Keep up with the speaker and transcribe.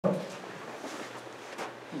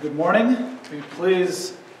Good morning. Will you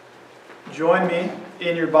please join me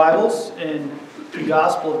in your Bibles in the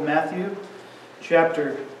Gospel of Matthew,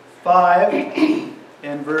 chapter 5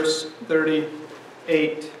 and verse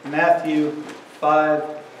 38. Matthew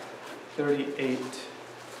 5:38.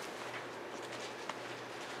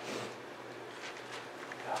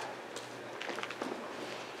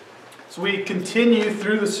 So we continue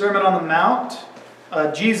through the Sermon on the Mount.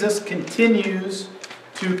 Jesus continues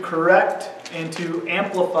to correct and to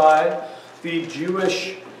amplify the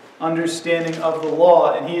Jewish understanding of the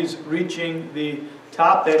law. And he is reaching the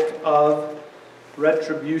topic of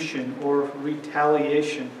retribution or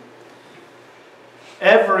retaliation.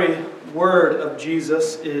 Every word of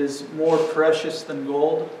Jesus is more precious than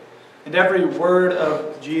gold. And every word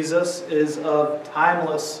of Jesus is of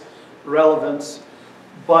timeless relevance.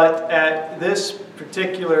 But at this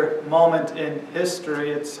particular moment in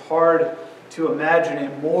history, it's hard to imagine a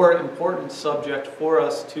more important subject for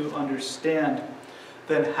us to understand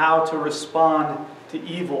than how to respond to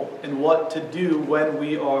evil and what to do when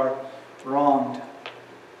we are wronged.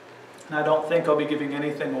 And I don't think I'll be giving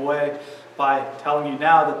anything away by telling you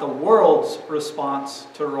now that the world's response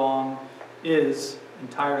to wrong is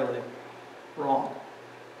entirely wrong.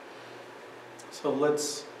 So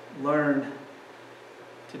let's learn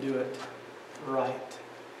to do it right.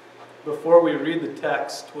 Before we read the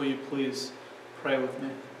text, will you please pray with me?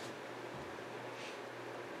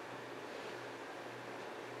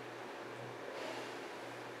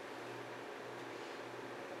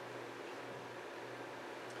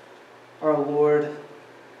 Our Lord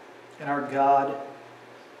and our God,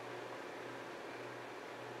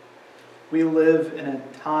 we live in a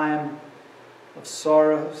time of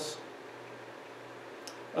sorrows,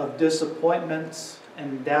 of disappointments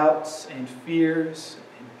and doubts and fears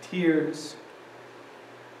and tears.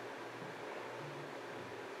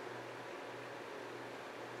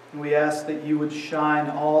 And we ask that you would shine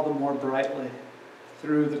all the more brightly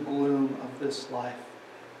through the gloom of this life.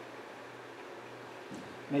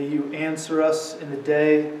 May you answer us in the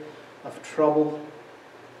day of trouble.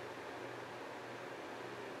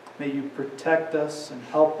 May you protect us and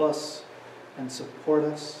help us and support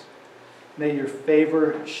us. May your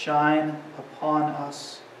favor shine upon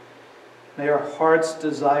us. May our heart's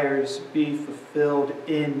desires be fulfilled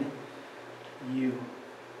in you.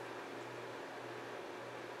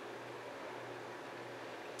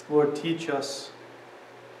 Lord, teach us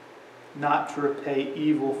not to repay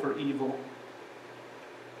evil for evil,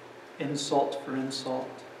 insult for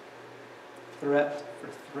insult, threat for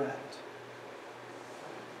threat.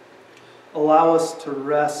 Allow us to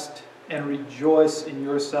rest and rejoice in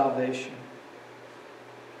your salvation.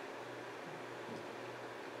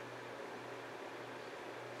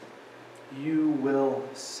 You will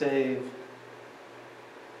save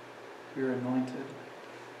your anointed.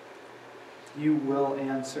 You will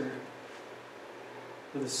answer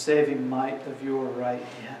with the saving might of your right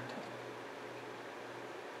hand.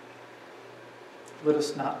 Let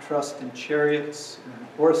us not trust in chariots or in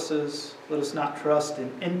horses. Let us not trust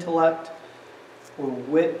in intellect or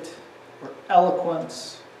wit or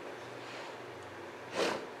eloquence.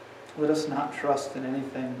 Let us not trust in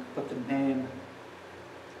anything but the name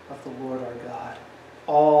of the Lord our God.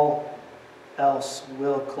 All else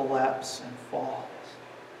will collapse and fall.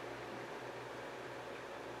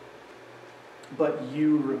 But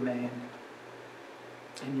you remain,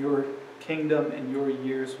 and your kingdom and your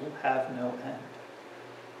years will have no end.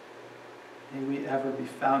 May we ever be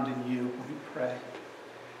found in you, we pray.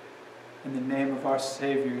 In the name of our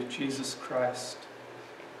Savior, Jesus Christ.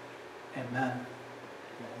 Amen.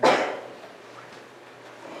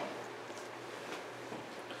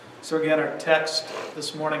 So again, our text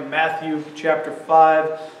this morning, Matthew chapter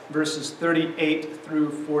 5, verses 38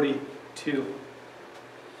 through 42.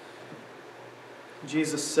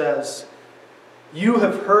 Jesus says, "You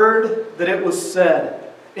have heard that it was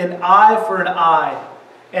said, an eye for an eye,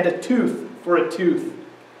 and a tooth for a tooth.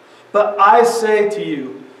 But I say to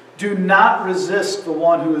you, do not resist the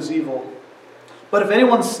one who is evil. But if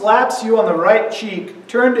anyone slaps you on the right cheek,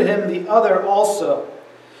 turn to him the other also.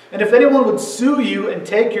 And if anyone would sue you and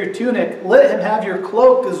take your tunic, let him have your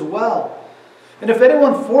cloak as well. And if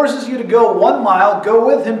anyone forces you to go 1 mile, go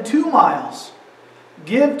with him 2 miles.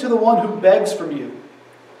 Give to the one who begs from you,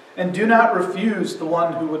 and do not refuse the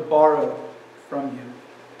one who would borrow from you."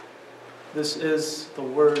 This is the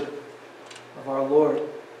word of our Lord.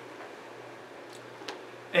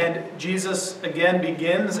 And Jesus again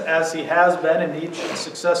begins, as he has been in each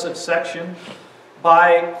successive section,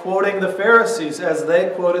 by quoting the Pharisees as they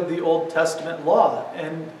quoted the Old Testament law,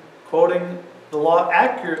 and quoting the law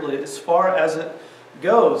accurately as far as it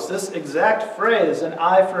goes. This exact phrase, an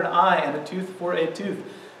eye for an eye and a tooth for a tooth,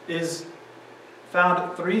 is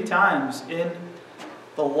found 3 times in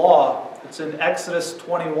the law. It's in Exodus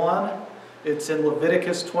 21, it's in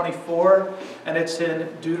Leviticus 24, and it's in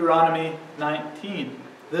Deuteronomy 19.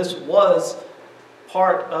 This was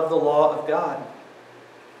part of the law of God.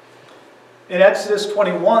 In Exodus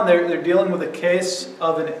 21, they're dealing with a case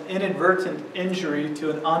of an inadvertent injury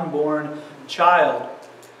to an unborn child.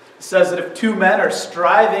 It says that if 2 men are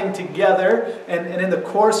striving together, and in the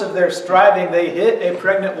course of their striving, they hit a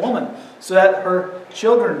pregnant woman so that her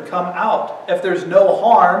children come out. If there's no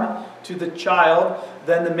harm to the child,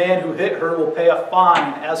 then the man who hit her will pay a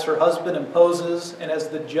fine as her husband imposes and as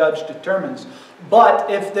the judge determines.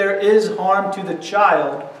 But if there is harm to the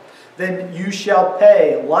child, then you shall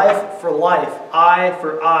pay life for life, eye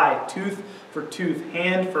for eye, tooth for tooth,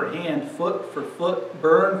 hand for hand, foot for foot,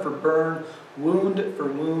 burn for burn, wound for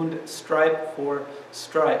wound, stripe for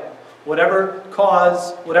stripe.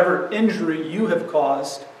 Whatever injury you have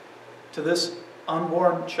caused to this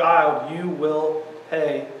unborn child, you will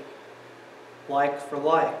pay like for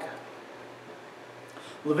like.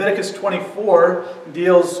 Leviticus 24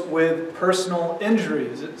 deals with personal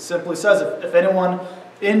injuries. It simply says, if anyone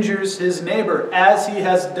injures his neighbor as he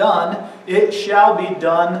has done, it shall be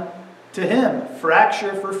done to him.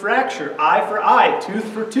 Fracture for fracture, eye for eye, tooth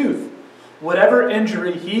for tooth. Whatever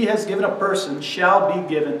injury he has given a person shall be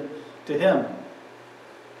given to him.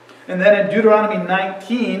 And then in Deuteronomy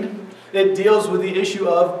 19, it deals with the issue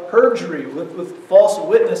of perjury, with false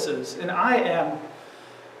witnesses. And I'm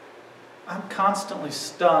constantly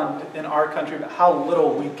stunned in our country about how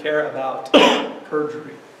little we care about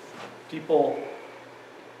perjury. People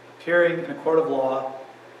appearing in a court of law,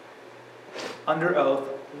 under oath,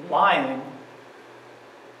 lying,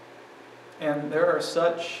 and there are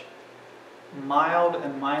such mild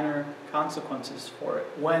and minor consequences for it.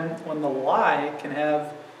 When the lie can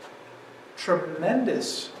have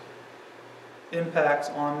tremendous impacts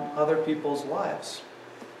on other people's lives.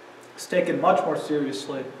 It's taken much more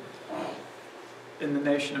seriously in the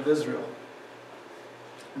nation of Israel.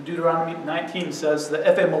 Deuteronomy 19 says that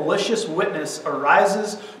if a malicious witness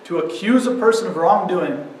arises to accuse a person of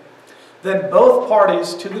wrongdoing, then both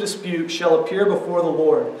parties to the dispute shall appear before the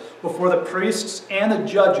Lord, before the priests and the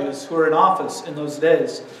judges who are in office in those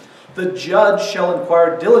days. The judge shall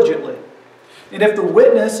inquire diligently. And if the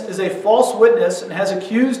witness is a false witness and has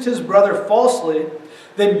accused his brother falsely,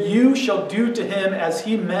 then you shall do to him as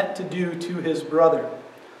he meant to do to his brother.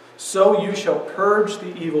 So you shall purge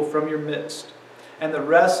the evil from your midst, and the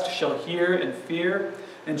rest shall hear and fear,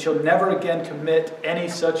 and shall never again commit any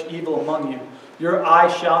such evil among you. Your eye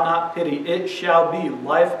shall not pity. It shall be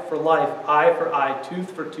life for life, eye for eye,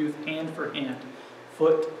 tooth for tooth, hand for hand,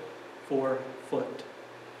 foot for foot.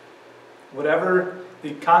 Whatever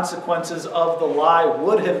the consequences of the lie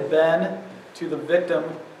would have been to the victim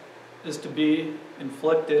is to be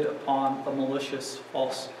inflicted upon the malicious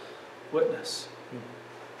false witness.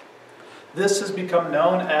 This has become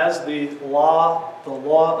known as the law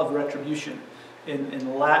of retribution.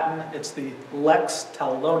 In Latin, it's the lex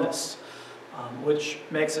talionis, which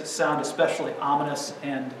makes it sound especially ominous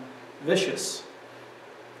and vicious.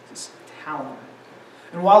 It's talon.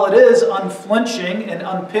 And while it is unflinching and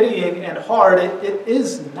unpitying and hard, it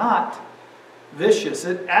is not vicious.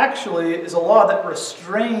 It actually is a law that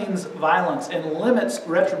restrains violence and limits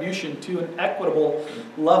retribution to an equitable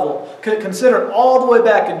level. Consider all the way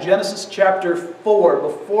back in Genesis chapter 4,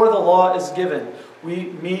 before the law is given, we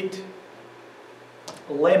meet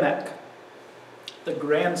Lamech, the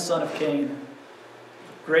grandson of Cain,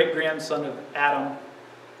 great-grandson of Adam,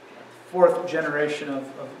 fourth generation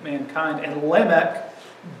of mankind. And Lamech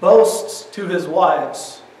boasts to his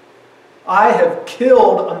wives, I have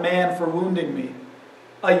killed a man for wounding me,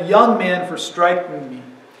 a young man for striking me.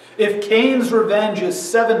 If Cain's revenge is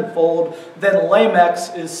 7-fold, then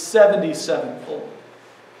Lamech's is 77-fold.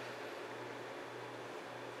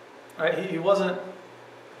 Right? He wasn't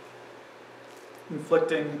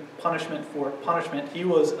inflicting punishment for punishment. He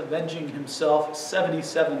was avenging himself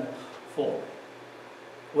 77-fold.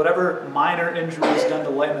 Whatever minor injury is done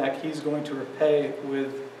to Lamech, he's going to repay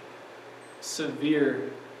with severe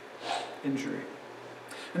injury.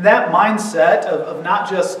 And that mindset of not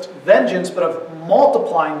just vengeance, but of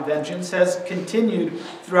multiplying vengeance has continued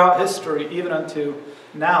throughout history, even unto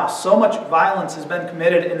now. So much violence has been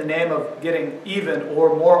committed in the name of getting even,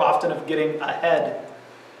 or more often of getting ahead.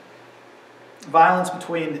 Violence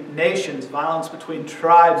between nations, violence between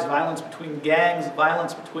tribes, violence between gangs,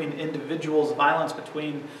 violence between individuals, violence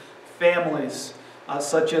between families,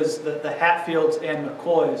 such as the Hatfields and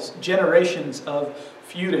McCoys, generations of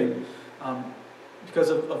feuding. because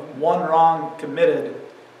of one wrong committed.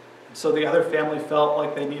 So the other family felt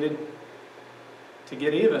like they needed to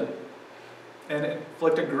get even and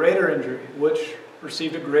inflict a greater injury, which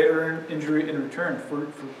received a greater injury in return for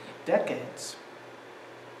decades.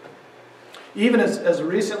 Even as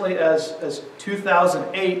recently as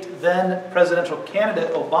 2008, then presidential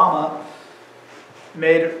candidate Obama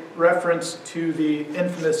made reference to the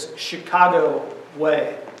infamous Chicago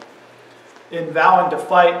way in vowing to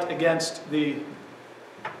fight against the,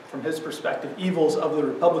 from his perspective, evils of the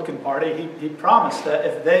Republican Party. He promised that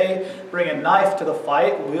if they bring a knife to the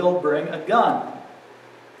fight, we'll bring a gun.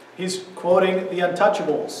 He's quoting the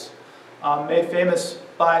Untouchables, made famous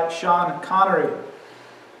by Sean Connery.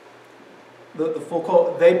 The full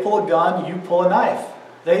quote, "They pull a gun, you pull a knife.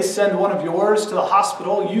 They send one of yours to the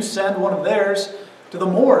hospital, you send one of theirs to the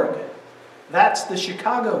morgue." That's the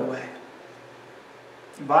Chicago way.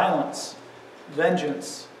 Violence,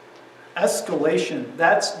 vengeance, escalation.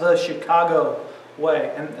 That's the Chicago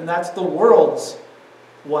way. And that's the world's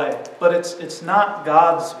way. But it's not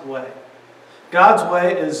God's way. God's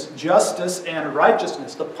way is justice and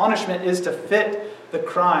righteousness. The punishment is to fit the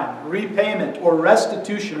crime. Repayment or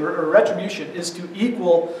restitution or retribution is to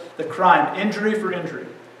equal the crime, injury for injury.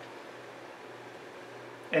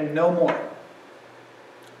 And no more.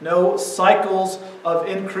 No cycles of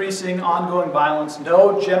increasing, ongoing violence.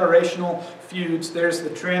 No generational feuds. There's the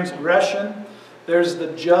transgression. There's the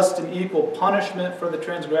just and equal punishment for the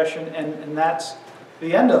transgression. And that's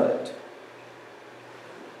the end of it.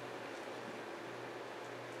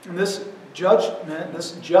 And this judgment,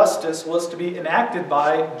 this justice, was to be enacted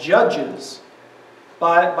by judges,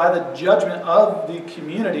 by the judgment of the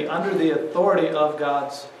community under the authority of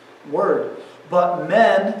God's Word. But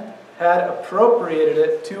men had appropriated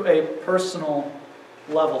it to a personal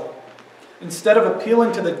level. Instead of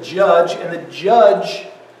appealing to the judge and the judge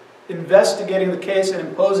investigating the case and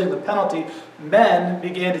imposing the penalty, men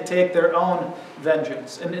began to take their own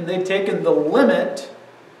vengeance. And they'd taken the limit.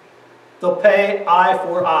 They'll pay eye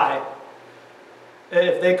for eye.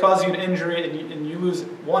 If they cause you an injury and you lose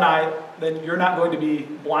one eye, then you're not going to be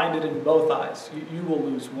blinded in both eyes. You will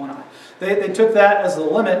lose one eye. They took that as the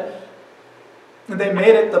limit, and they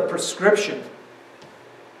made it the prescription.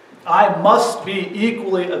 I must be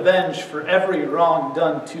equally avenged for every wrong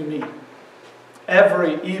done to me.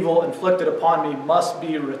 Every evil inflicted upon me must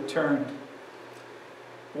be returned.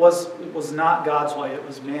 It was not God's way, it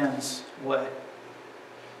was man's way.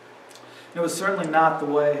 It was certainly not the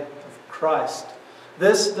way of Christ.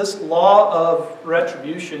 This law of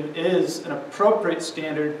retribution is an appropriate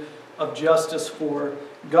standard of justice for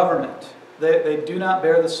government. They do not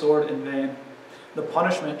bear the sword in vain. The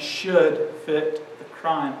punishment should fit the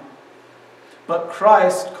crime. But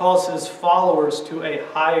Christ calls his followers to a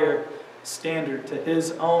higher standard, to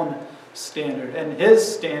his own standard. And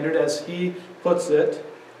his standard, as he puts it,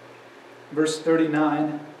 verse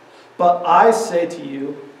 39, "But I say to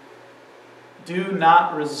you, do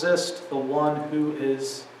not resist the one who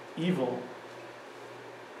is evil."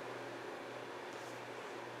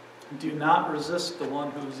 Do not resist the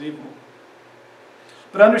one who is evil.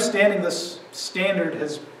 But understanding this standard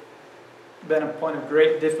has been a point of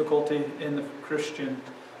great difficulty in the Christian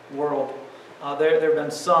world. There have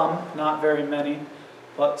been some, not very many,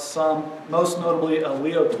 but some, most notably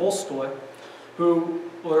Leo Tolstoy, who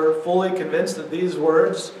were fully convinced that these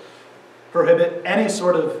words prohibit any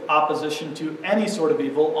sort of opposition to any sort of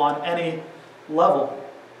evil on any level.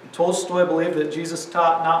 Tolstoy believed that Jesus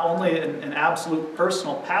taught not only an absolute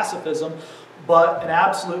personal pacifism, but an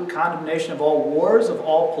absolute condemnation of all wars, of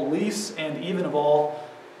all police, and even of all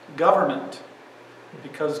government.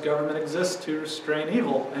 Because government exists to restrain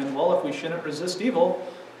evil. And well, if we shouldn't resist evil,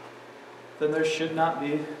 then there should not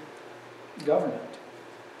be government.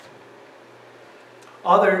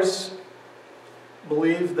 Others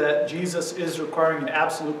believe that Jesus is requiring an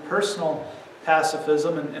absolute personal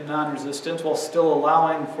pacifism and non-resistance while still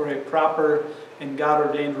allowing for a proper and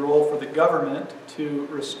God-ordained role for the government to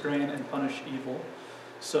restrain and punish evil.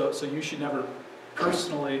 So you should never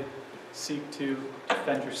personally seek to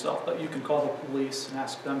defend yourself, but you can call the police and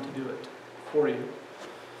ask them to do it for you.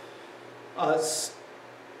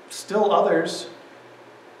 Still others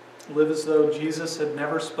live as though Jesus had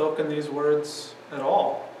never spoken these words at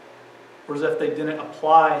all, or as if they didn't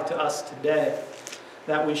apply to us today,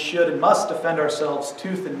 that we should and must defend ourselves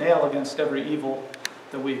tooth and nail against every evil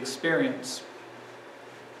that we experience.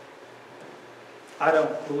 I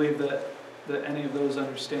don't believe that any of those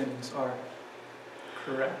understandings are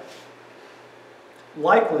correct.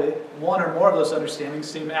 Likely, one or more of those understandings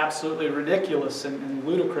seem absolutely ridiculous and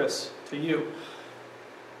ludicrous to you.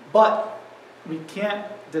 But we can't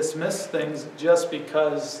dismiss things just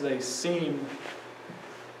because they seem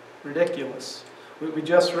ridiculous. We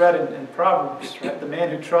just read in Proverbs, right? The man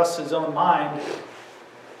who trusts his own mind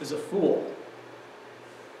is a fool.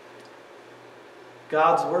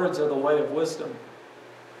 God's words are the way of wisdom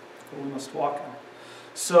that we must walk in.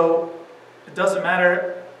 So it doesn't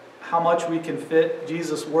matter how much we can fit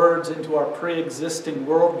Jesus' words into our pre-existing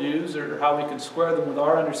worldviews or how we can square them with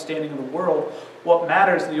our understanding of the world. What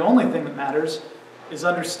matters, the only thing that matters, is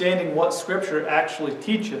understanding what Scripture actually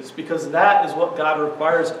teaches, because that is what God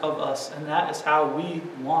requires of us, and that is how we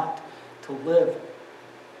want to live,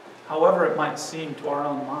 however it might seem to our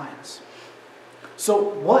own minds. So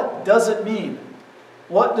what does it mean?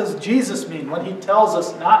 What does Jesus mean when he tells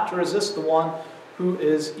us not to resist the one who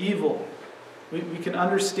is evil? We can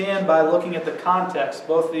understand by looking at the context,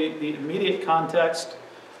 both the immediate context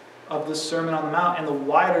of this Sermon on the Mount and the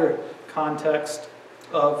wider context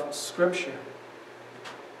of Scripture.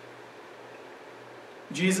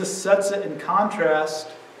 Jesus sets it in contrast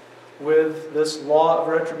with this law of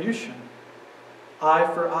retribution. Eye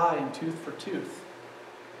for eye and tooth for tooth.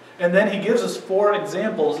 And then he gives us 4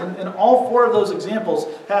 examples, and all 4 of those examples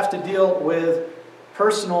have to deal with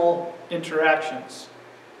personal interactions.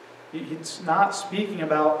 He's not speaking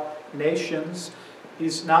about nations.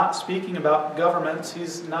 He's not speaking about governments.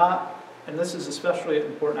 He's not, and this is especially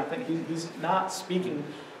important, I think, he's not speaking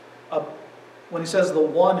of, when he says the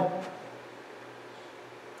one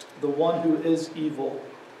who is evil,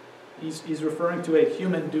 he's referring to a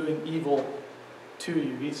human doing evil to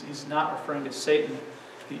you. He's not referring to Satan,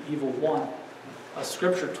 the evil one.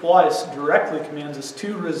 Scripture twice directly commands us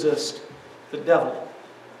to resist the devil.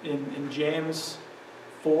 In James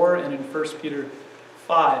 4 and in 1 Peter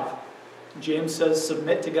 5. James says,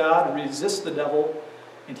 submit to God, resist the devil,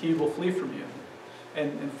 and he will flee from you.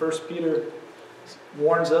 And 1 Peter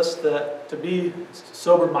warns us that to be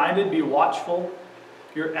sober-minded, be watchful.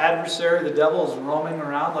 Your adversary, the devil, is roaming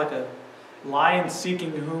around like a lion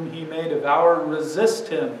seeking whom he may devour. Resist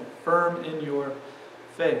him, firm in your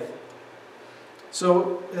faith.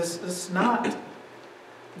 So it's not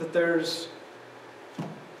that there's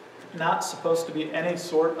not supposed to be any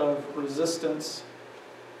sort of resistance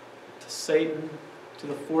to Satan, to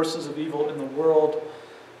the forces of evil in the world.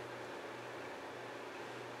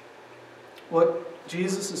 What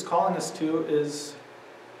Jesus is calling us to is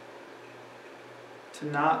to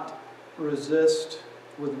not resist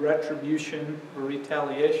with retribution or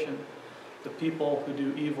retaliation the people who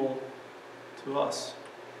do evil to us.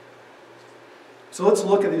 So let's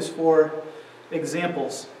look at these 4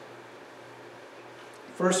 examples.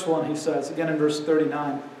 First one, he says, again in verse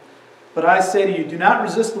 39, but I say to you, do not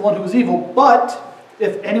resist the one who is evil, but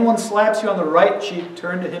if anyone slaps you on the right cheek,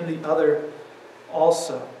 turn to him the other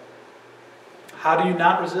also. How do you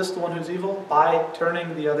not resist the one who is evil? By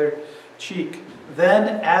turning the other cheek.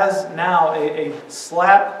 Then, as now, a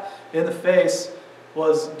slap in the face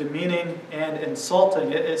was demeaning and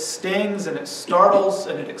insulting. It stings and it startles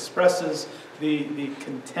and it expresses the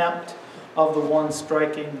contempt of the one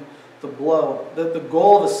striking the blow. The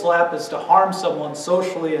goal of a slap is to harm someone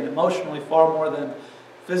socially and emotionally far more than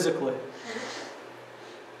physically.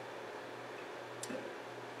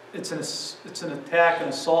 It's an attack, an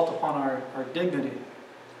assault upon our dignity.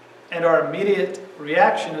 And our immediate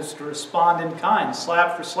reaction is to respond in kind,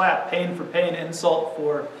 slap for slap, pain for pain, insult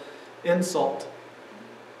for insult.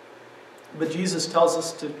 But Jesus tells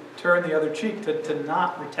us to turn the other cheek, to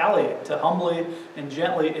not retaliate, to humbly and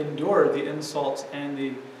gently endure the insults and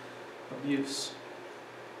the abuse.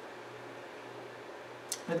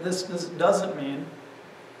 And this doesn't mean,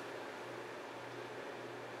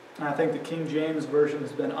 and I think the King James Version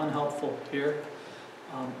has been unhelpful here,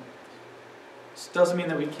 this doesn't mean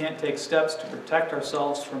that we can't take steps to protect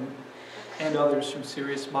ourselves and others from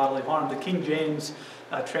serious bodily harm. The King James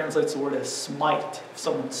translates the word as smite. If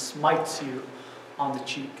someone smites you on the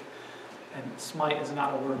cheek. And smite is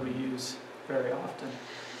not a word we use very often.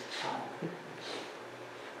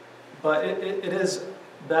 But it is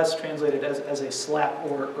best translated as a slap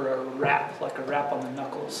or a rap, like a rap on the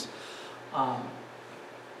knuckles.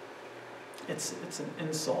 It's an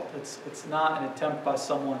insult. It's not an attempt by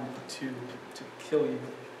someone to kill you.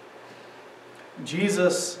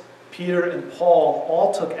 Jesus, Peter, and Paul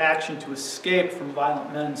all took action to escape from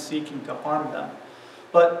violent men seeking to harm them.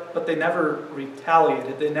 But they never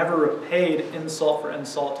retaliated. They never repaid insult for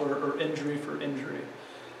insult or injury for injury.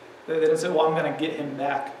 They didn't say, well, I'm going to get him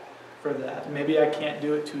back for that. Maybe I can't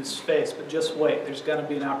do it to his face, but just wait. There's going to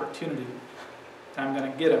be an opportunity. And I'm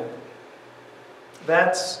going to get him.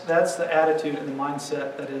 That's the attitude and the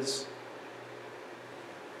mindset that is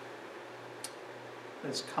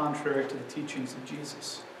is contrary to the teachings of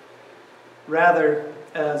Jesus. Rather,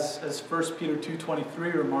 as 1 Peter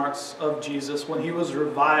 2:23 remarks of Jesus, when he was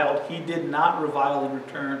reviled, he did not revile in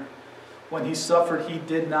return. When he suffered, he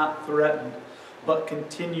did not threaten, but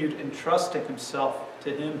continued entrusting himself to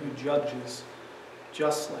him who judges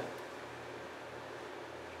justly.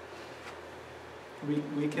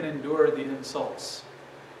 We can endure the insults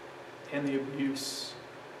and the abuse,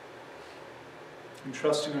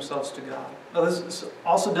 entrusting ourselves to God. Now, this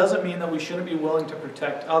also doesn't mean that we shouldn't be willing to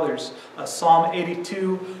protect others. Psalm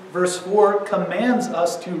 82, verse 4, commands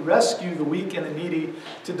us to rescue the weak and the needy,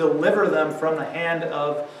 to deliver them from the hand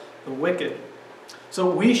of the wicked. So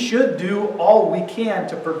we should do all we can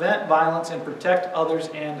to prevent violence and protect others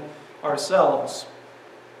and ourselves.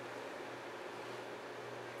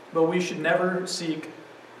 But we should never seek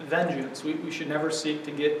vengeance. We should never seek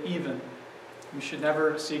to get even. We should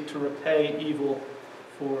never seek to repay evil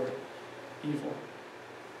for evil.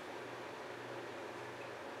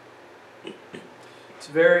 It's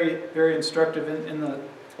very, very instructive in the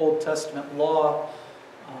Old Testament law,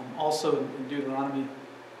 also in Deuteronomy.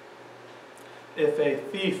 If a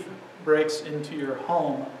thief breaks into your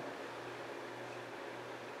home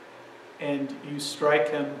and you strike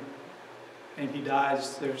him and he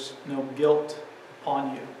dies, there's no guilt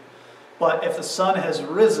upon you. But if the sun has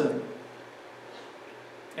risen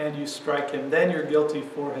and you strike him, then you're guilty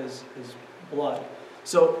for his blood.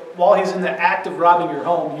 So while he's in the act of robbing your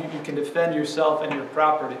home, you can defend yourself and your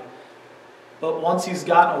property. But once he's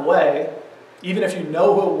gotten away, even if you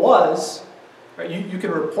know who it was, right, you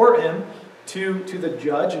can report him to the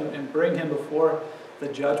judge and bring him before the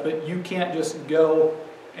judge, but you can't just go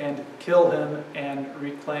and kill him and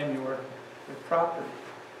reclaim your property.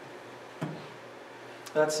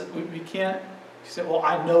 We can't say, well,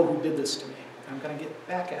 I know who did this to me. I'm going to get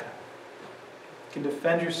back at him. You can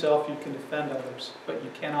defend yourself, you can defend others, but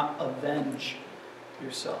you cannot avenge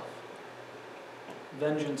yourself.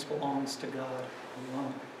 Vengeance belongs to God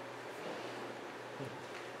alone.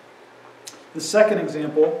 The second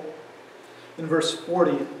example, in verse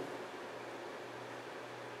 40,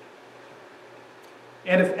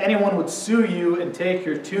 and if anyone would sue you and take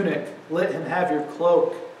your tunic, let him have your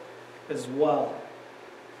cloak as well.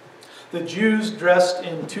 The Jews dressed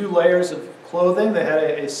in 2 layers of clothing. They had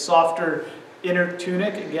a softer inner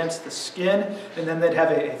tunic against the skin, and then they'd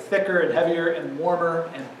have a thicker and heavier and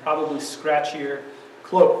warmer and probably scratchier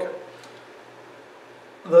cloak.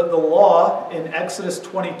 The law in Exodus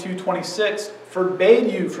 22:26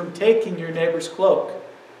 forbade you from taking your neighbor's cloak.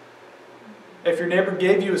 If your neighbor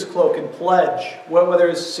gave you his cloak in pledge, whether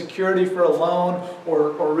it's security for a loan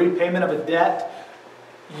or repayment of a debt,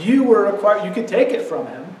 you were required, you could take it from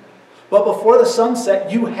him, but before the sun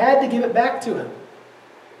set, you had to give it back to him.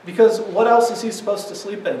 Because what else is he supposed to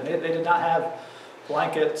sleep in? They did not have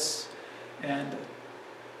blankets and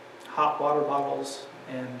hot water bottles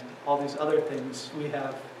and all these other things. We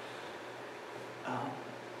have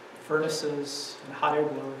furnaces and hot air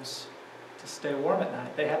blowers to stay warm at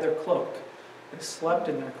night. They had their cloak. They slept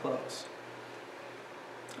in their cloaks.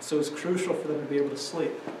 So it was crucial for them to be able to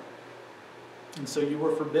sleep. And so you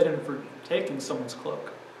were forbidden for taking someone's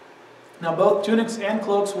cloak. Now both tunics and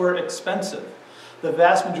cloaks were expensive. The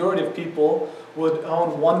vast majority of people would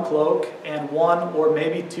own 1 cloak and 1 or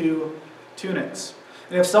maybe 2 tunics.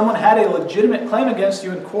 And if someone had a legitimate claim against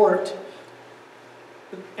you in court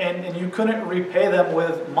and you couldn't repay them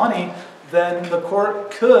with money, then the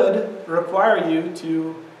court could require you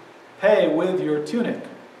to pay with your tunic.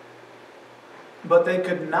 But they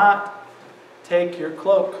could not take your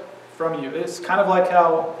cloak from you. It's kind of like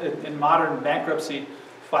how in modern bankruptcy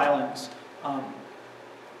filings,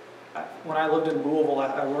 when I lived in Louisville,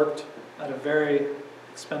 I worked at a very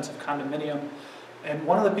expensive condominium, and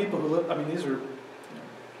one of the people who lived, these were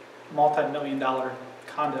multi-million-dollar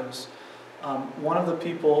condos. One of the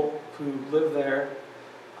people who lived there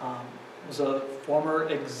was a former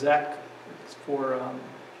exec for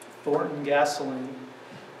Thornton Gasoline.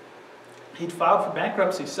 He'd filed for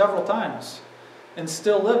bankruptcy several times and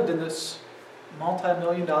still lived in this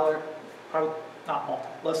multi-million-dollar, probably not multi,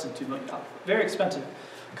 less than $2 million, very expensive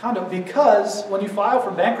condo, because when you file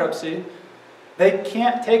for bankruptcy, they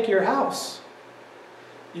can't take your house.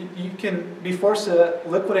 You can be forced to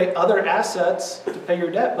liquidate other assets to pay your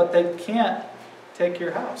debt, but they can't take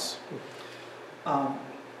your house.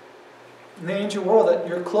 In the ancient world,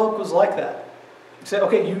 your cloak was like that. You say,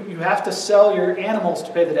 okay, you have to sell your animals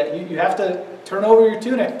to pay the debt. You have to turn over your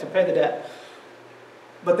tunic to pay the debt.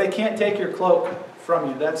 But they can't take your cloak from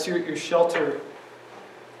you. That's your shelter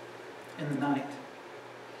in the night.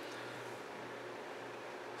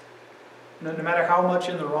 No matter how much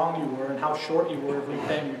in the wrong you were and how short you were of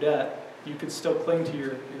repaying your debt, you could still cling to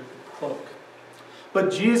your cloak.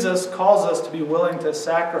 But Jesus calls us to be willing to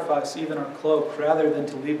sacrifice even our cloak rather than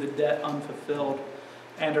to leave the debt unfulfilled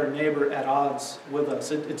and our neighbor at odds with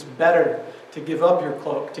us. It's better to give up your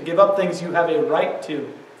cloak, to give up things you have a right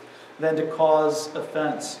to, than to cause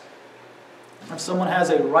offense. If someone has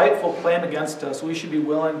a rightful claim against us, we should be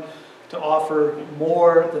willing to offer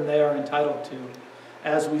more than they are entitled to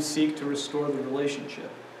as we seek to restore the relationship.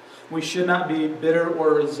 We should not be bitter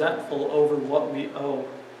or resentful over what we owe.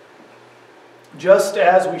 Just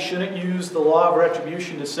as we shouldn't use the law of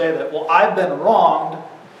retribution to say that, well, I've been wronged,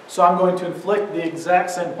 so I'm going to inflict the exact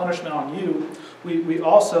same punishment on you, we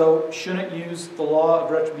also shouldn't use the law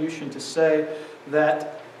of retribution to say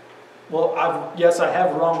that, well, yes, I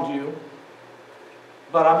have wronged you,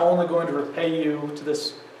 but I'm only going to repay you to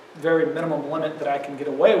this very minimum limit that I can get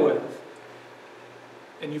away with.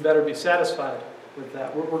 And you better be satisfied with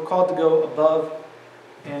that. We're called to go above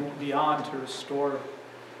and beyond to restore,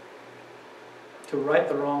 to right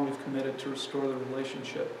the wrong we've committed, to restore the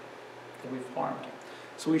relationship that we've harmed.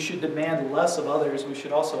 So we should demand less of others. We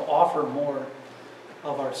should also offer more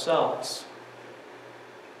of ourselves.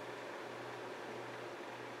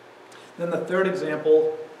 Then the third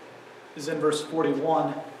example is in verse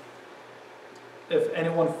 41. If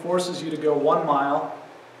anyone forces you to go 1 mile,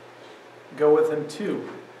 go with him 2.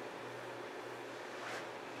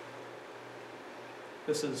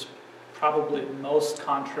 This is probably most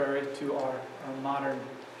contrary to our modern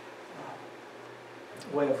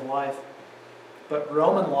way of life. But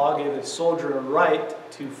Roman law gave a soldier a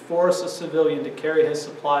right to force a civilian to carry his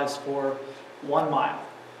supplies for 1 mile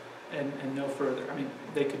and no further. I mean,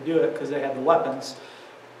 they could do it because they had the weapons,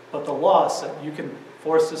 but the law said you can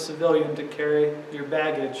force a civilian to carry your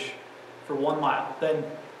baggage for 1 mile. Then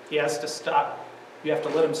he has to stop. You have to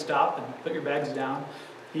let him stop and put your bags down.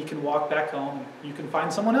 He can walk back home. You can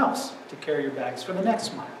find someone else to carry your bags for the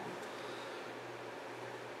next mile.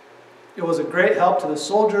 It was a great help to the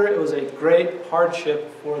soldier. It was a great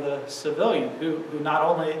hardship for the civilian who not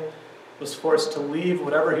only was forced to leave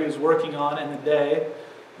whatever he was working on in the day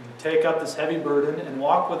and take up this heavy burden and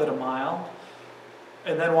walk with it 1 mile,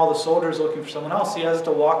 and then while the soldier is looking for someone else, he has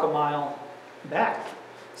to walk 1 mile back.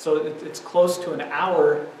 So it's close to an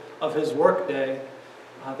hour of his workday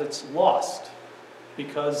that's lost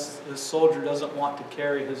because the soldier doesn't want to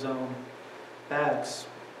carry his own bags.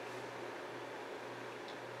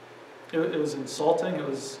 It was insulting, it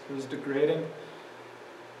was degrading,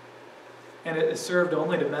 and it served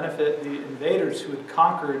only to benefit the invaders who had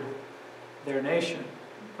conquered their nation.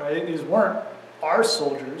 Right? These weren't our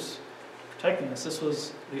soldiers protecting us. This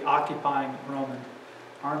was the occupying Roman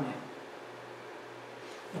army.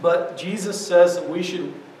 But Jesus says that we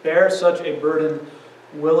should bear such a burden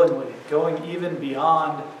willingly, going even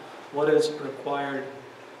beyond what is required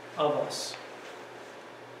of us.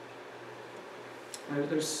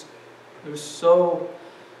 There's so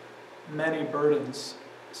many burdens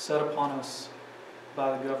set upon us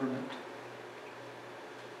by the government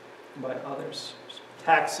and by others. There's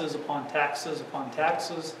taxes upon taxes upon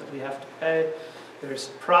taxes that we have to pay. There's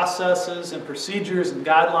processes and procedures and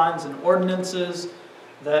guidelines and ordinances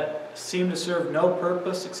that seem to serve no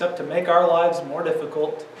purpose except to make our lives more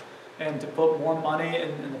difficult and to put more money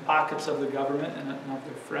in the pockets of the government and of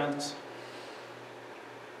their friends.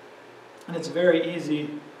 And it's very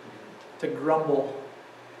easy to grumble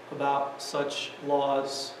about such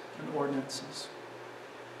laws and ordinances.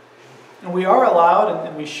 And we are allowed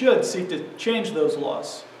and we should seek to change those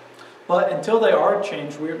laws. But until they are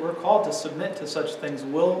changed, we're called to submit to such things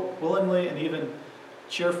willingly and even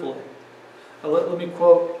cheerfully. Let me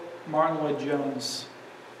quote Martin Lloyd-Jones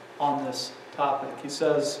on this topic. He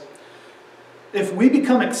says, "If we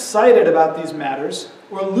become excited about these matters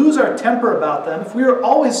or lose our temper about them, if we are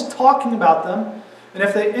always talking about them, and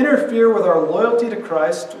if they interfere with our loyalty to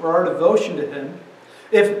Christ or our devotion to Him,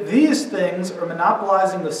 if these things are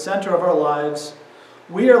monopolizing the center of our lives,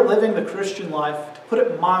 we are living the Christian life, to put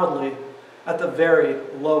it mildly, at the very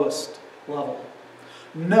lowest level.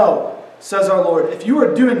 No, says our Lord, if you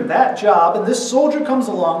are doing that job and this soldier comes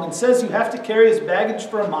along and says you have to carry his baggage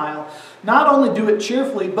for 1 mile, not only do it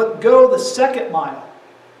cheerfully, but go the 2nd mile.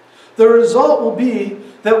 The result will be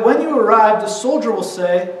that when you arrive, the soldier will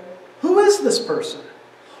say, 'Who is this person?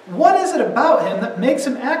 What is it about him that makes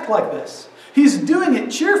him act like this? He's doing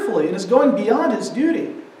it cheerfully and is going beyond his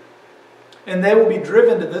duty.' And they will be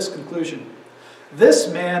driven to this conclusion: this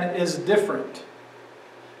man is different.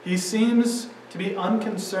 He seems to be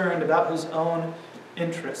unconcerned about his own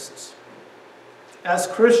interests." As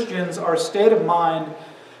Christians, our state of mind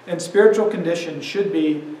and spiritual condition should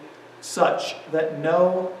be, such that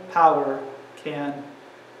no power can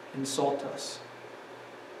insult us.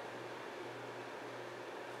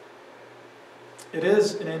 It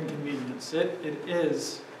is an inconvenience. It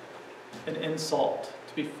is an insult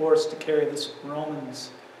to be forced to carry this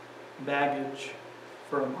Roman's baggage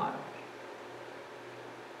for a mile.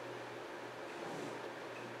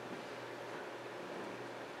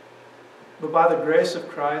 But by the grace of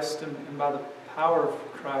Christ and by the power of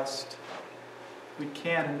Christ, we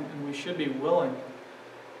can and we should be willing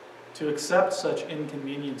to accept such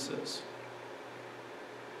inconveniences,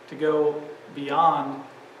 to go beyond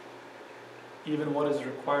even what is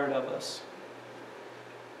required of us,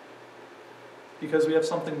 because we have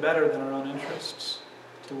something better than our own interests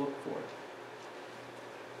to look for.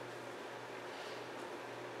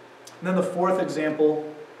 And then the fourth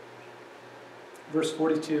example, verse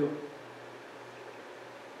 42.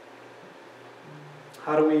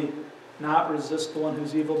 How do we not resist the one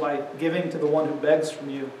who's evil? By giving to the one who begs from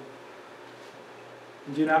you.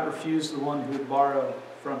 And do not refuse the one who would borrow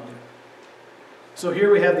from you. So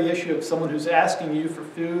here we have the issue of someone who's asking you for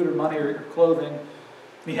food or money or clothing.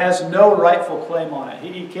 He has no rightful claim on it.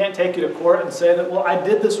 He can't take you to court and say that, well, I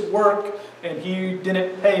did this work and he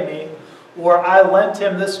didn't pay me, or I lent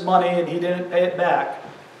him this money and he didn't pay it back.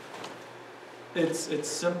 It's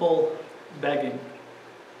simple begging.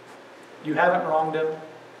 You haven't wronged him.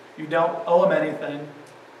 You don't owe him anything.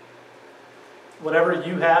 Whatever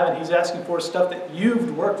you have and he's asking for is stuff that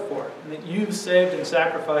you've worked for and that you've saved and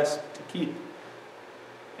sacrificed to keep.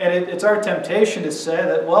 And it's our temptation to say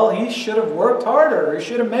that, well, he should have worked harder, or he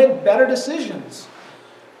should have made better decisions.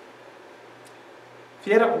 If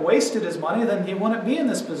he hadn't wasted his money, then he wouldn't be in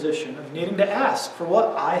this position of needing to ask for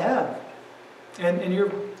what I have. And you're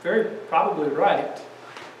very probably right.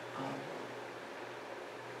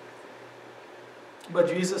 But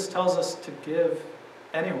Jesus tells us to give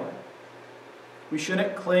anyway. We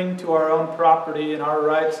shouldn't cling to our own property and our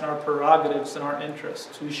rights and our prerogatives and our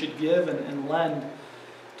interests. We should give and lend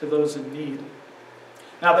to those in need.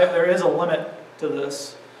 Now, there is a limit to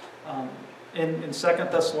this. In 2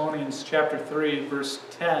 Thessalonians chapter 3, verse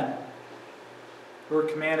 10, we're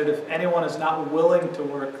commanded, if anyone is not willing to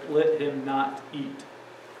work, let him not eat.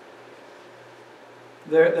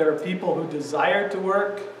 There are people who desire to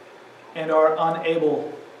work and are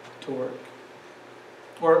unable to work.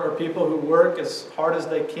 Or people who work as hard as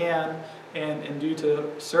they can and due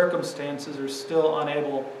to circumstances are still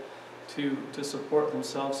unable to support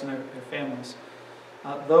themselves and their families.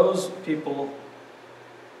 Those people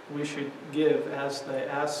we should give as they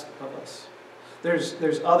ask of us.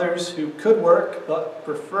 There's others who could work but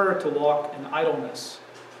prefer to walk in idleness.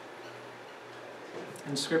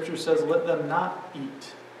 And Scripture says, let them not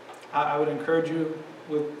eat. I would encourage you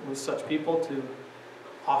with such people to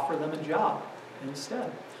offer them a job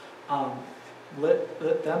instead.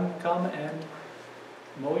 Let them come and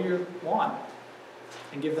mow your lawn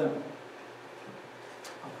and give them,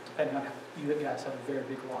 depending on you guys have a very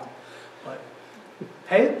big lawn, but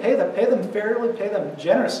pay them fairly, pay them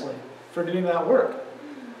generously for doing that work.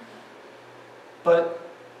 But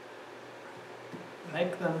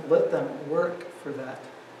let them work for that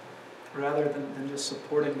rather than just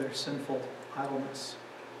supporting their sinful idleness.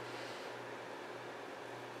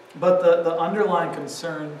 But the underlying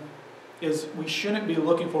concern is we shouldn't be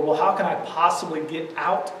looking for, well, how can I possibly get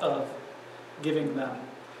out of giving them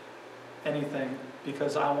anything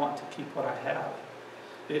because I want to keep what I have.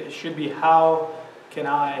 It should be, how can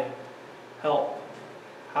I help?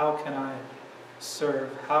 How can I serve?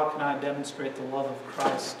 How can I demonstrate the love of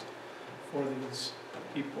Christ for these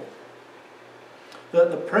people?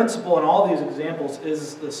 The principle in all these examples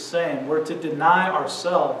is the same. We're to deny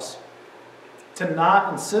ourselves, to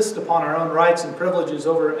not insist upon our own rights and privileges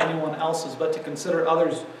over anyone else's, but to consider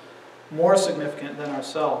others more significant than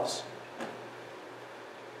ourselves.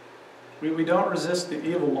 We don't resist the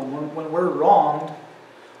evil one. When we're wronged,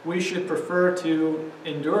 we should prefer to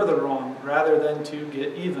endure the wrong rather than to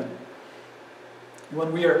get even.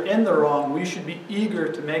 When we are in the wrong, we should be eager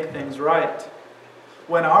to make things right.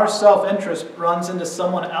 When our self-interest runs into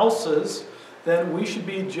someone else's, then we should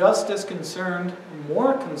be just as concerned,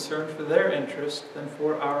 more concerned for their interest than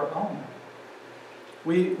for our own.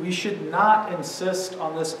 We should not insist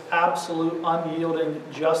on this absolute unyielding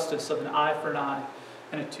justice of an eye for an eye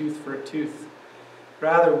and a tooth for a tooth.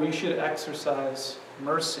 Rather, we should exercise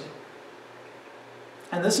mercy.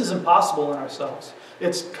 And this is impossible in ourselves.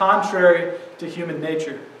 It's contrary to human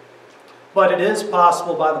nature. But it is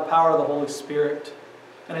possible by the power of the Holy Spirit.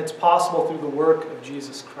 And it's possible through the work of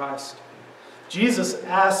Jesus Christ. Jesus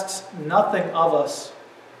asks nothing of us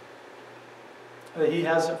that He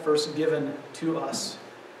hasn't first given to us.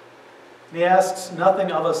 And he asks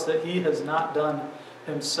nothing of us that he has not done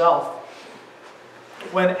himself.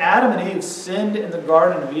 When Adam and Eve sinned in the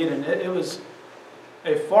Garden of Eden, it was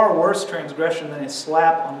a far worse transgression than a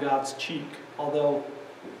slap on God's cheek, although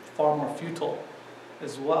far more futile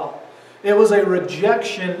as well. It was a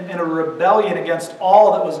rejection and a rebellion against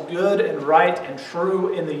all that was good and right and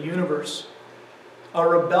true in the universe. A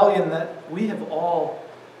rebellion that we have all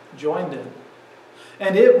joined in.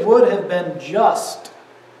 And it would have been just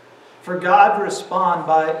for God to respond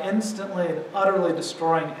by instantly and utterly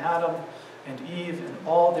destroying Adam and Eve and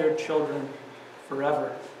all their children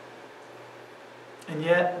forever. And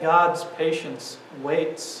yet God's patience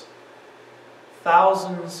waits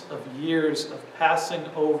thousands of years of passing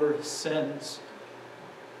over sins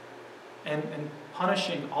and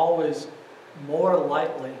punishing always more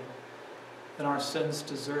lightly than our sins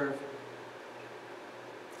deserve.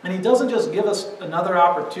 And he doesn't just give us another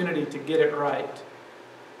opportunity to get it right.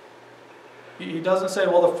 He doesn't say,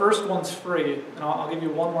 well, the first one's free, and I'll give you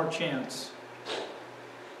one more chance.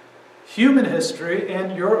 Human history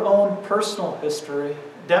and your own personal history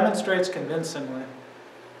demonstrates convincingly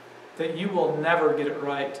that you will never get it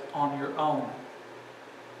right on your own.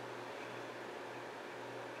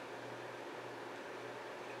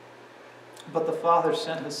 But the Father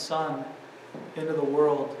sent His Son into the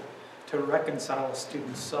world to reconcile us to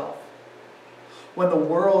Himself. When the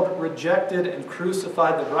world rejected and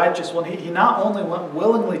crucified the righteous one, He not only went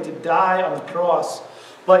willingly to die on the cross,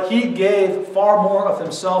 but He gave far more of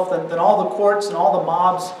Himself than all the courts and all the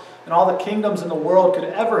mobs and all the kingdoms in the world could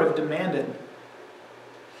ever have demanded.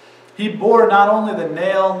 He bore not only the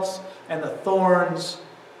nails and the thorns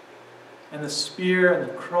and the spear and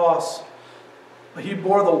the cross, but He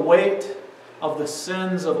bore the weight of the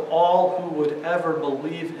sins of all who would ever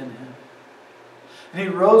believe in Him. And He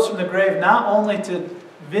rose from the grave not only to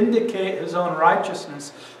vindicate His own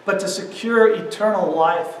righteousness, but to secure eternal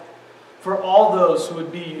life for all those who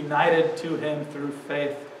would be united to Him through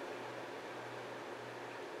faith.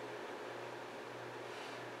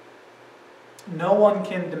 No one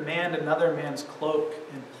can demand another man's cloak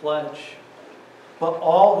in pledge, but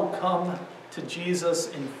all who come to Jesus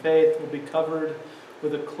in faith will be covered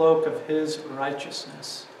with a cloak of His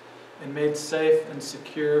righteousness and made safe and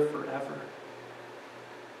secure forever.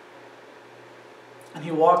 And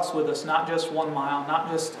He walks with us not just 1 mile, not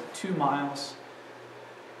just 2 miles,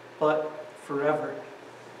 but forever.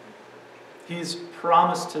 He's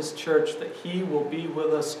promised His church that He will be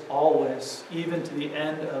with us always, even to the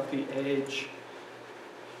end of the age.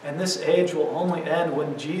 And this age will only end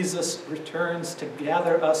when Jesus returns to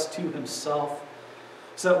gather us to Himself,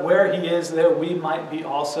 so that where He is, there we might be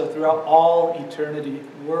also throughout all eternity,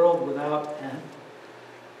 world without end.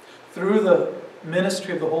 Through the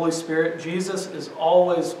ministry of the Holy Spirit, Jesus is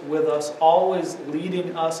always with us, always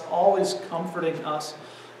leading us, always comforting us,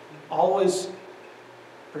 always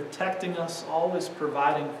protecting us, always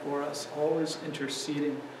providing for us, always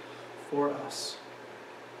interceding for us.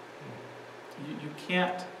 You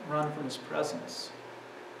can't run from His presence.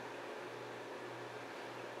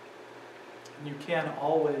 And you can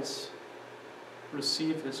always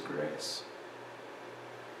receive His grace,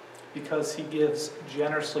 because He gives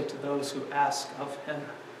generously to those who ask of Him.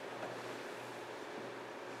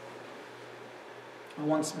 I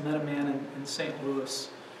once met a man in St. Louis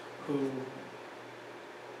who,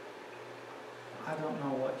 I don't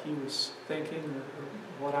know what he was thinking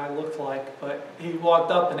or what I looked like, but he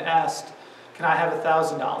walked up and asked, "Can I have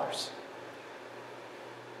 $1,000?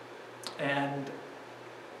 And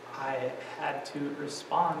I had to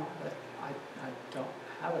respond that I don't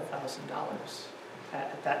have $1,000.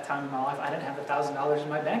 At that time in my life, I didn't have $1,000 in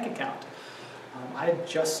my bank account. I had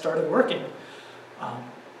just started working.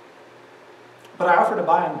 But I offered to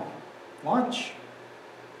buy him lunch.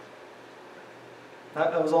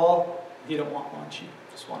 That was all. He didn't want lunch. He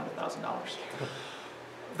just wanted $1,000.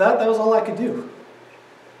 That was all I could do.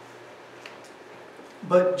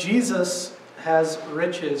 But Jesus has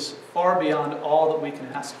riches far beyond all that we can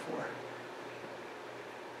ask for.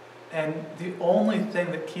 And the only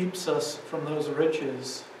thing that keeps us from those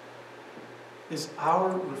riches is our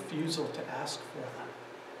refusal to ask for them.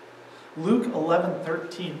 Luke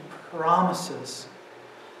 11:13 promises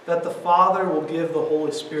that the Father will give the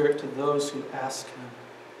Holy Spirit to those who ask Him.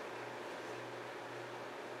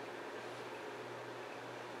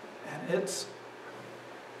 And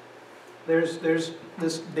there's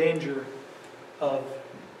this danger of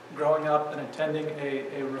growing up and attending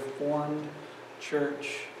a Reformed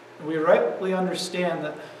church. We rightly understand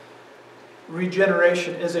that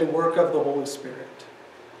regeneration is a work of the Holy Spirit.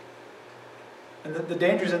 And the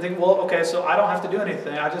danger is I think, well, okay, so I don't have to do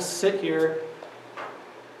anything. I just sit here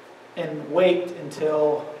and wait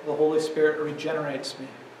until the Holy Spirit regenerates me.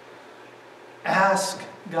 Ask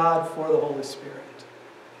God for the Holy Spirit.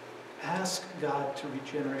 Ask God to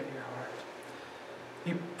regenerate your heart.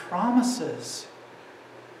 He promises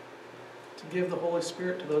to give the Holy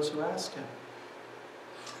Spirit to those who ask Him.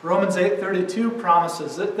 Romans 8:32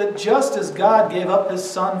 promises that just as God gave up His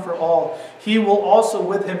Son for all, He will also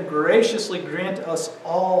with Him graciously grant us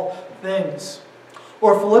all things.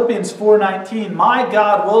 Or Philippians 4:19, my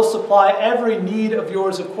God will supply every need of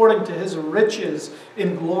yours according to His riches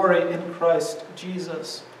in glory in Christ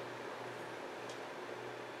Jesus.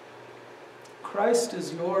 Christ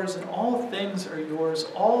is yours and all things are yours,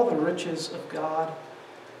 all the riches of God,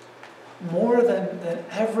 more than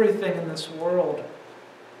everything in this world.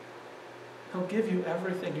 He'll give you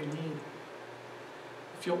everything you need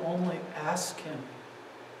if you'll only ask Him.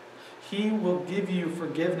 He will give you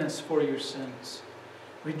forgiveness for your sins,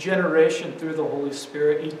 regeneration through the Holy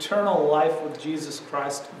Spirit, eternal life with Jesus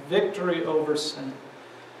Christ, victory over sin,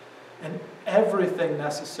 and everything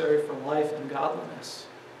necessary for life and godliness.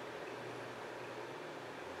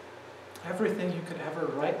 Everything you could ever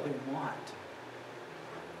rightly want.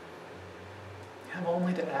 You have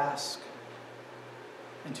only to ask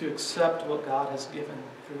and to accept what God has given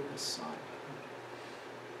through His Son.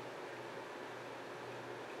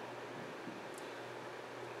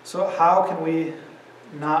 So how can we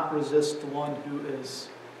not resist the one who is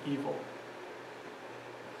evil?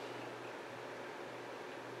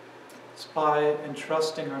 It's by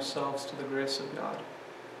entrusting ourselves to the grace of God,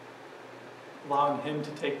 allowing Him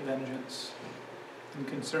to take vengeance, and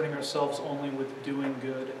concerning ourselves only with doing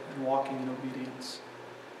good and walking in obedience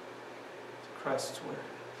to Christ's word.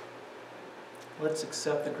 Let's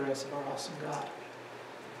accept the grace of our awesome God,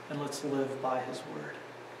 and let's live by His word.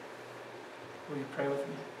 Will you pray with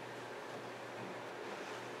me?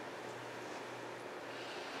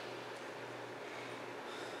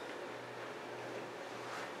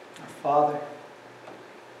 Our Father,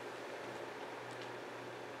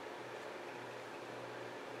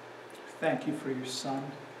 thank you for your Son,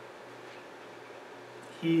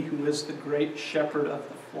 He who is the great shepherd of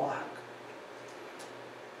the flock,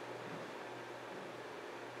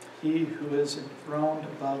 He who is enthroned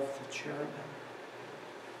above the cherubim.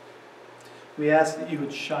 We ask that you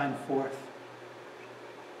would shine forth.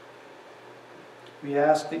 We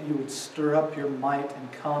ask that you would stir up your might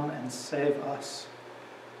and come and save us.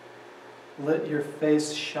 Let your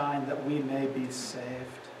face shine that we may be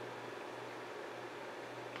saved.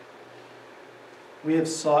 We have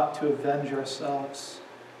sought to avenge ourselves.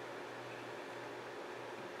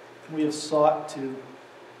 We have sought to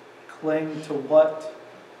cling to what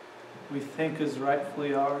we think is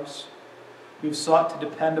rightfully ours. We've sought to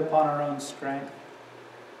depend upon our own strength.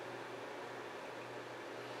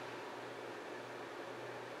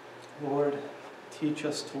 Lord, teach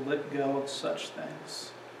us to let go of such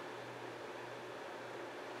things.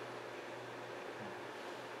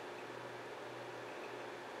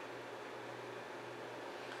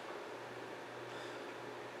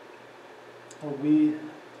 Lord, we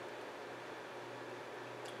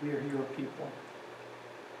are your people.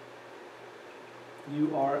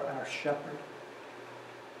 You are our shepherd.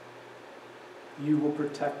 You will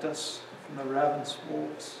protect us from the ravenous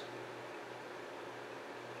wolves.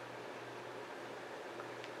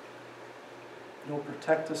 You'll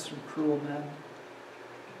protect us from cruel men.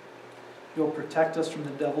 You'll protect us from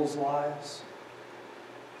the devil's lies.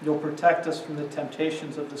 You'll protect us from the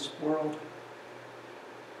temptations of this world.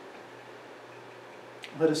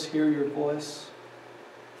 Let us hear your voice.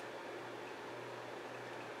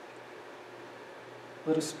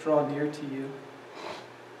 Let us draw near to you.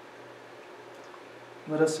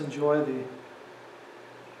 Let us enjoy the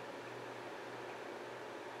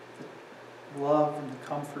love and the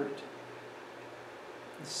comfort,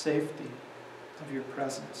 the safety of your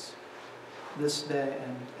presence this day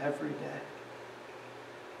and every day.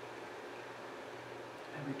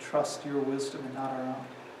 And we trust your wisdom and not our own.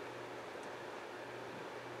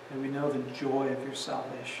 May we know the joy of your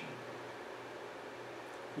salvation.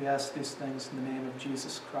 We ask these things in the name of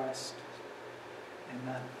Jesus Christ.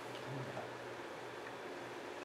 Amen.